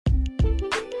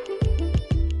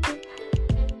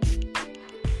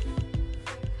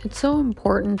It's so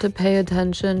important to pay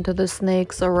attention to the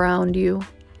snakes around you,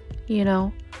 you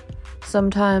know?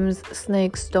 Sometimes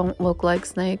snakes don't look like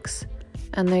snakes,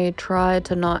 and they try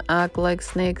to not act like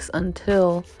snakes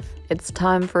until it's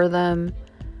time for them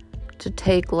to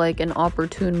take like an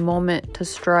opportune moment to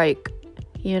strike,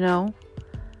 you know?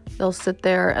 They'll sit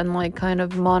there and like kind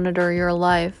of monitor your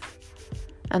life.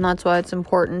 And that's why it's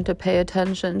important to pay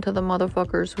attention to the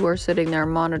motherfuckers who are sitting there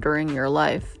monitoring your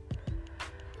life.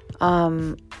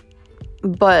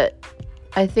 But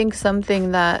I think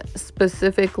something that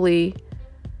specifically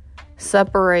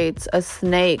separates a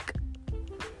snake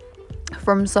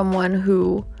from someone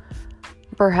who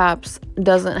perhaps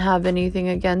doesn't have anything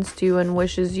against you and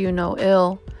wishes you no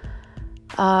ill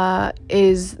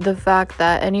is the fact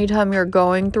that anytime you're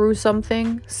going through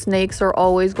something, snakes are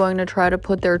always going to try to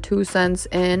put their 2 cents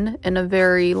in a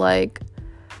very like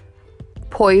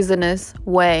poisonous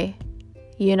way,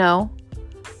 you know?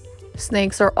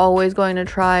 Snakes are always going to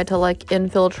try to like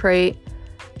infiltrate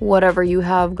whatever you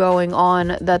have going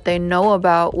on that they know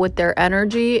about with their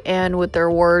energy and with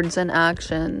their words and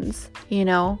actions, you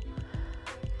know?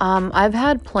 I've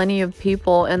had plenty of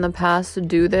people in the past to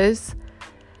do this,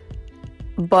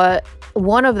 but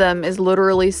one of them is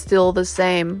literally still the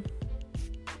same.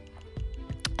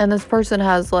 And this person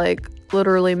has like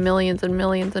literally millions and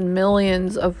millions and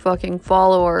millions of fucking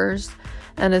followers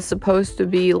and is supposed to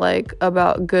be like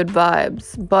about good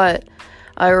vibes. But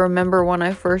I remember when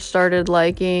I first started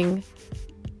liking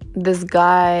this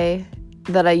guy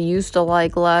that I used to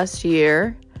like last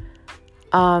year,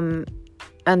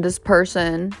 and this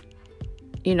person,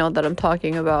 you know, that I'm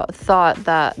talking about thought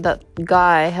that that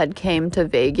guy had came to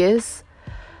Vegas.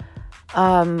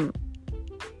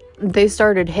 They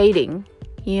started hating,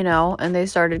 you know, and they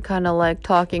started kind of like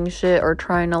talking shit or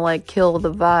trying to like kill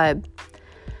the vibe.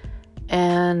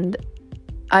 And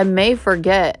I may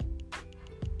forget,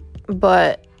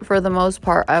 but for the most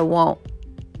part, I won't.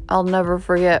 I'll never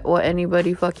forget what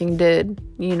anybody fucking did,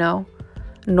 you know,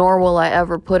 nor will I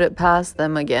ever put it past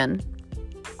them again.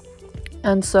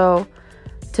 And so,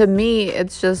 to me,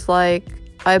 it's just like,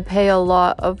 I pay a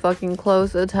lot of fucking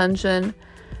close attention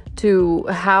to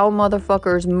how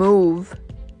motherfuckers move,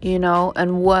 you know,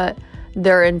 and what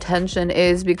their intention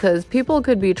is, because people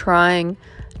could be trying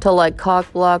to like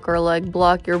cock block or like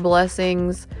block your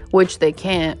blessings, which they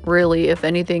can't really. If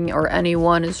anything or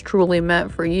anyone is truly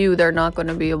meant for you, they're not going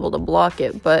to be able to block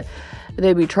it, but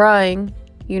they be trying,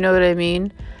 you know what I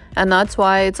mean? And that's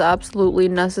why it's absolutely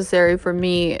necessary for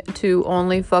me to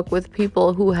only fuck with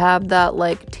people who have that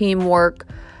like teamwork,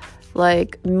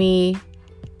 like me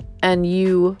and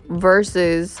you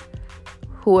versus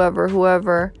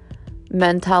whoever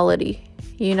mentality,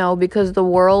 you know, because the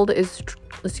world is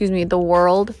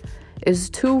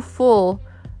too full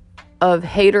of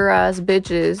hater ass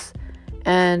bitches.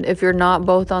 And if you're not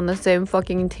both on the same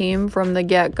fucking team from the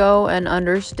get-go and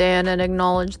understand and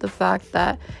acknowledge the fact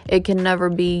that it can never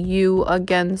be you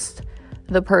against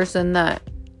the person that,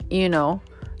 you know,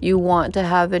 you want to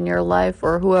have in your life,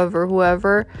 or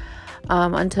whoever,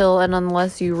 until and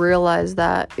unless you realize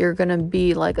that, you're gonna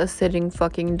be like a sitting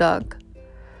fucking duck,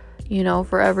 you know,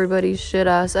 for everybody's shit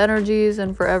ass energies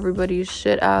and for everybody's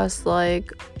shit ass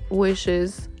like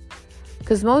wishes.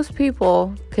 Because most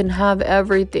people can have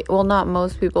everything. Well, not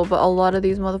most people, but a lot of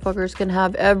these motherfuckers can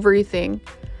have everything,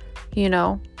 you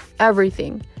know,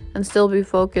 everything, and still be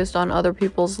focused on other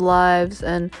people's lives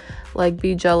and like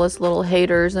be jealous little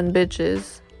haters and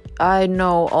bitches. I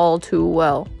know all too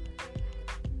well.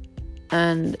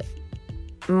 And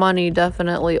money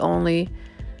definitely only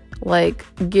like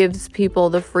gives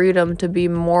people the freedom to be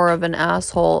more of an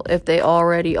asshole if they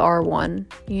already are one,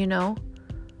 you know?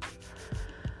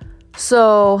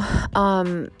 So,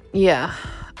 yeah,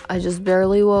 I just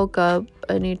barely woke up.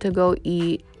 I need to go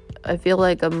eat. I feel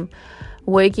like I'm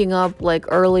waking up like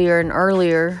earlier and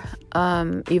earlier,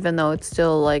 even though it's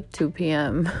still like 2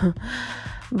 p.m.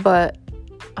 But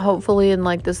hopefully in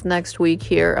like this next week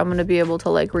here, I'm gonna be able to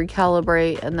like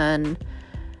recalibrate and then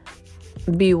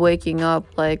be waking up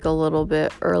like a little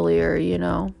bit earlier, you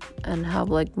know, and have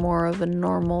like more of a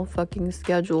normal fucking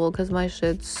schedule, because my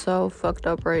shit's so fucked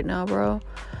up right now, bro.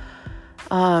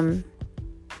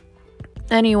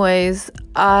 Anyways,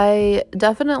 I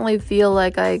definitely feel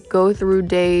like I go through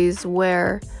days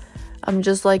where I'm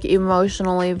just like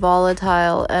emotionally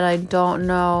volatile and I don't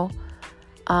know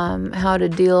how to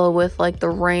deal with like the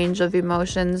range of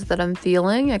emotions that I'm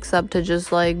feeling, except to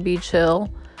just like be chill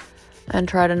and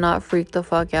try to not freak the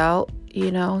fuck out,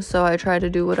 you know? So I try to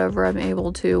do whatever I'm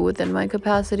able to within my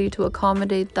capacity to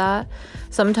accommodate that.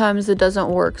 Sometimes it doesn't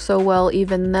work so well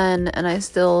even then, and I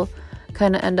still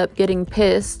kind of end up getting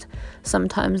pissed.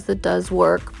 Sometimes that does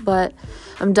work, but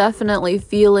I'm definitely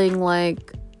feeling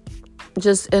like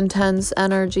just intense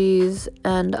energies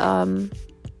and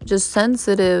just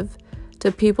sensitive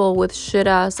to people with shit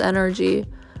ass energy,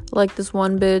 like this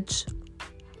one bitch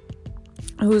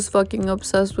who's fucking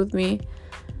obsessed with me.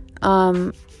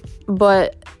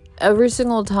 But every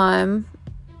single time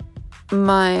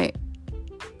my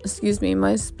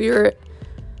spirit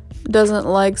doesn't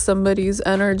like somebody's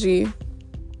energy,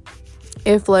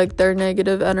 if like their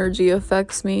negative energy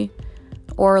affects me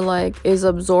or like is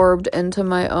absorbed into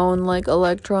my own like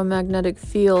electromagnetic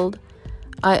field,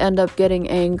 I end up getting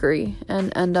angry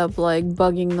and end up like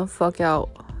bugging the fuck out,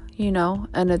 you know?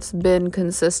 And it's been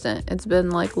consistent. It's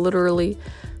been like literally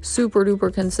super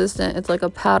duper consistent. It's like a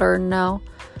pattern now.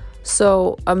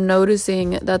 So I'm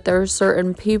noticing that there are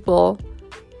certain people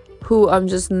who I'm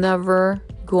just never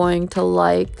going to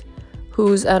like,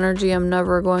 whose energy I'm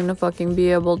never going to fucking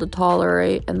be able to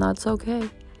tolerate, and that's okay,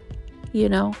 you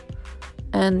know?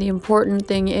 And the important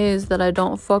thing is that I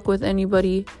don't fuck with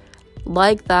anybody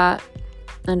like that,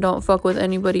 and don't fuck with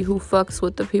anybody who fucks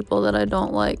with the people that I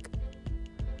don't like,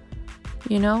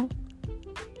 you know?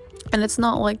 And it's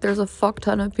not like there's a fuck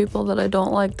ton of people that I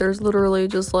don't like. There's literally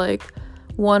just like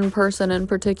one person in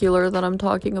particular that I'm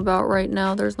talking about right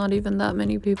now. There's not even that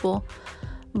many people.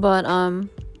 But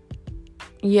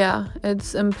yeah,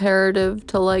 it's imperative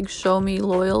to like show me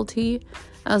loyalty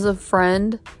as a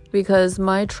friend, because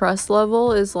my trust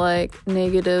level is like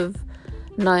negative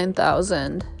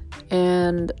 9,000.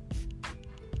 And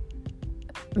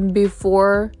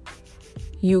before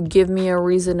you give me a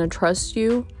reason to trust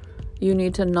you, you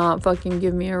need to not fucking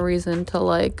give me a reason to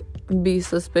like be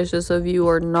suspicious of you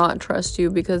or not trust you,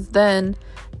 because then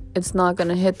it's not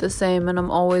gonna hit the same, and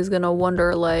I'm always gonna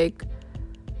wonder like,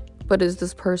 but is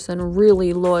this person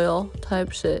really loyal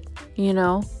type shit, you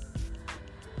know?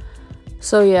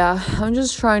 So yeah, I'm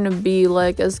just trying to be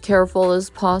like as careful as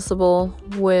possible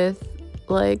with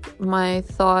like my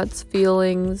thoughts,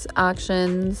 feelings,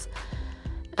 actions,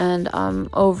 and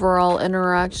overall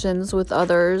interactions with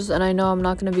others. And I know I'm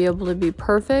not going to be able to be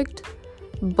perfect,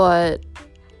 but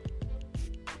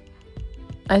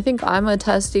I think I'm a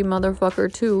testy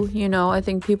motherfucker too, you know? I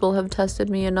think people have tested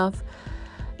me enough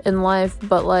in life,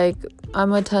 but like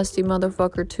I'm a testy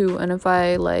motherfucker too. And if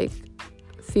I like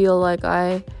feel like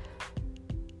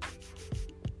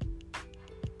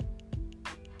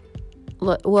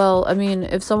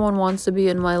if someone wants to be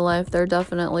in my life, they're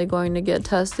definitely going to get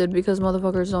tested, because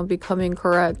motherfuckers don't be coming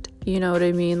correct, you know what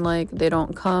I mean? Like, they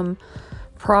don't come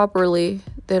properly,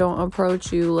 they don't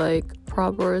approach you like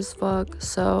proper as fuck.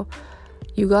 So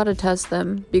you gotta test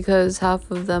them, because half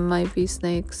of them might be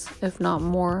snakes, if not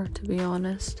more, to be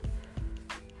honest.